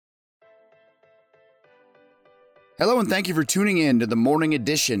Hello and thank you for tuning in to the morning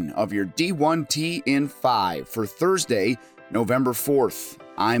edition of your D1T in 5 for Thursday, November 4th.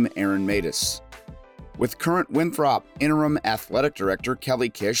 I'm Aaron Matus. With current Winthrop interim athletic director Kelly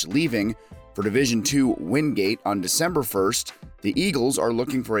Kish leaving for Division II Wingate on December 1st, the Eagles are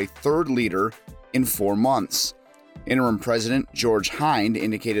looking for a third leader in 4 months. Interim President George Hind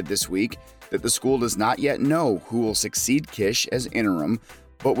indicated this week that the school does not yet know who will succeed Kish as interim,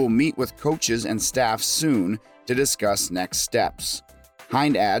 but will meet with coaches and staff soon to discuss next steps.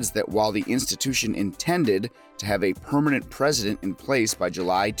 Hind adds that while the institution intended to have a permanent president in place by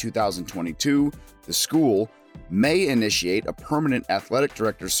July 2022, the school may initiate a permanent athletic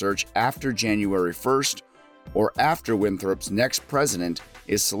director search after January 1st or after Winthrop's next president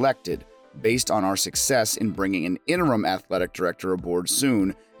is selected, based on our success in bringing an interim athletic director aboard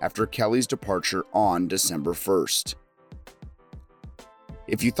soon after Kelly's departure on December 1st.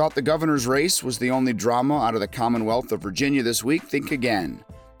 If you thought the governor's race was the only drama out of the Commonwealth of Virginia this week, think again.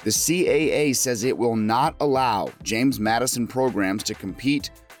 The CAA says it will not allow James Madison programs to compete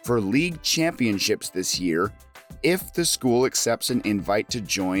for league championships this year if the school accepts an invite to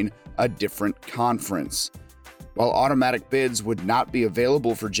join a different conference. While automatic bids would not be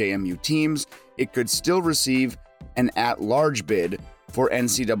available for JMU teams, it could still receive an at-large bid for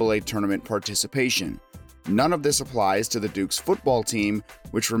NCAA tournament participation. None of this applies to the Dukes football team,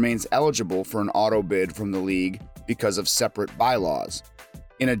 which remains eligible for an auto bid from the league because of separate bylaws.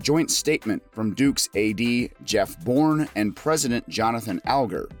 In a joint statement from Dukes AD Jeff Bourne and President Jonathan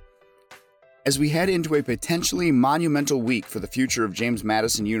Alger, as we head into a potentially monumental week for the future of James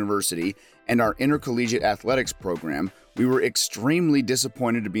Madison University and our intercollegiate athletics program, we were extremely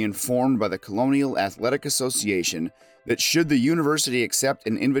disappointed to be informed by the Colonial Athletic Association that should the university accept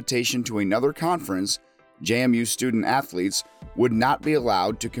an invitation to another conference, JMU student athletes would not be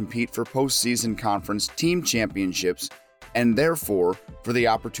allowed to compete for postseason conference team championships and therefore for the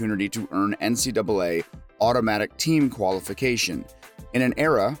opportunity to earn NCAA automatic team qualification. In an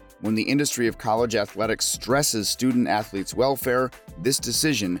era when the industry of college athletics stresses student athletes' welfare, this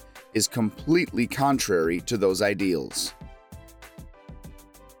decision is completely contrary to those ideals.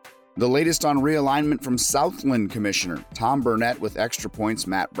 The latest on realignment from Southland Commissioner Tom Burnett with Extra Points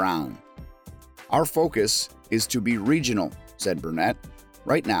Matt Brown. Our focus is to be regional, said Burnett.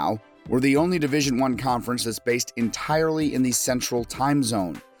 Right now, we're the only Division I conference that's based entirely in the Central Time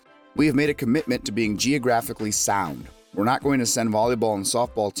Zone. We have made a commitment to being geographically sound. We're not going to send volleyball and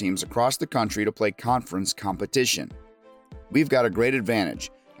softball teams across the country to play conference competition. We've got a great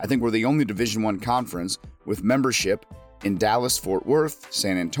advantage. I think we're the only Division I conference with membership in Dallas, Fort Worth,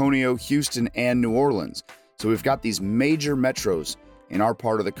 San Antonio, Houston, and New Orleans. So we've got these major metros in our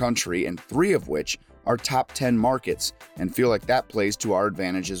part of the country, and 3 of which are top 10 markets, and feel like that plays to our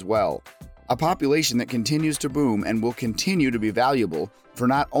advantage as well. A population that continues to boom and will continue to be valuable for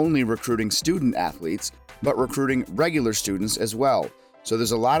not only recruiting student athletes, but recruiting regular students as well. So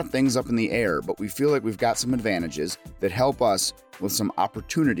there's a lot of things up in the air, but we feel like we've got some advantages that help us with some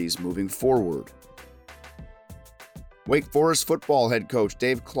opportunities moving forward. Wake Forest football head coach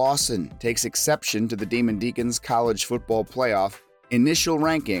Dave Clawson takes exception to the Demon Deacons College Football Playoff initial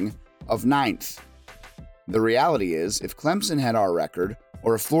ranking of 9th. The reality is, if Clemson had our record,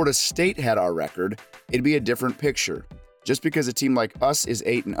 or if Florida State had our record, it'd be a different picture. Just because a team like us is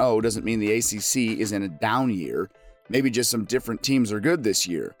 8-0 doesn't mean the ACC is in a down year. Maybe just some different teams are good this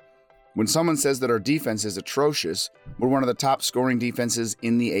year. When someone says that our defense is atrocious, we're one of the top scoring defenses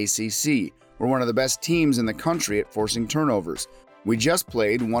in the ACC. We're one of the best teams in the country at forcing turnovers. We just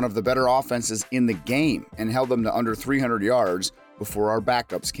played one of the better offenses in the game and held them to under 300 yards before our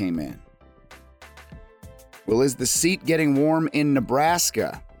backups came in. Well, is the seat getting warm in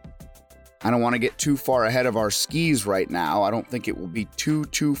Nebraska? I don't want to get too far ahead of our skis right now. I don't think it will be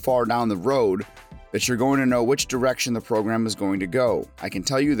too far down the road that you're going to know which direction the program is going to go. I can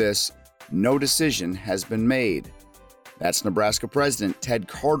tell you this, no decision has been made. That's Nebraska President Ted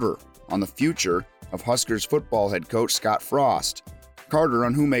Carter on the future of Huskers football head coach Scott Frost. Carter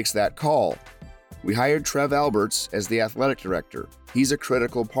on who makes that call. We hired Trev Alberts as the athletic director. He's a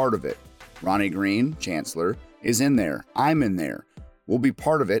critical part of it. Ronnie Green, chancellor, is in there. I'm in there. We'll be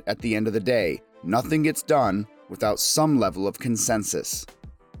part of it at the end of the day. Nothing gets done without some level of consensus.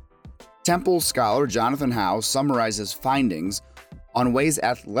 Temple scholar Jonathan Howe summarizes findings on ways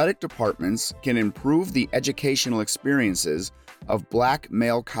athletic departments can improve the educational experiences of Black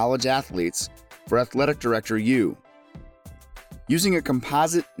male college athletes for Athletic Director Yu. Using a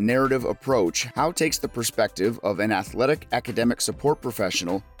composite narrative approach, Howe takes the perspective of an athletic academic support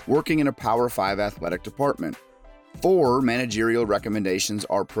professional working in a Power 5 athletic department. 4 managerial recommendations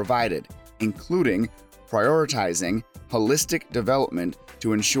are provided, including prioritizing holistic development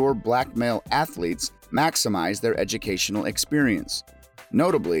to ensure Black male athletes maximize their educational experience.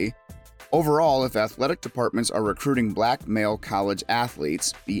 Notably, overall, if athletic departments are recruiting Black male college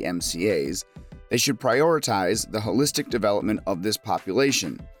athletes, BMCAs, they should prioritize the holistic development of this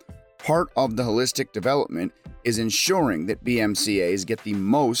population. Part of the holistic development is ensuring that BMCAs get the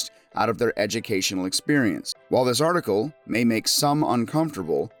most out of their educational experience. While this article may make some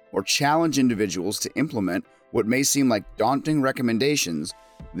uncomfortable or challenge individuals to implement what may seem like daunting recommendations,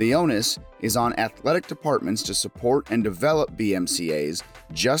 the onus is on athletic departments to support and develop BMCAs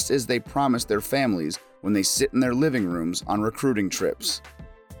just as they promised their families when they sit in their living rooms on recruiting trips.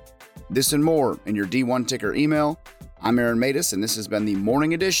 This and more in your D1 Ticker email. I'm Aaron Matus, and this has been the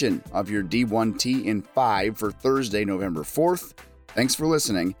morning edition of your D1T in 5 for Thursday, November 4th. Thanks for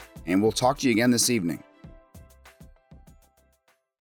listening, and we'll talk to you again this evening.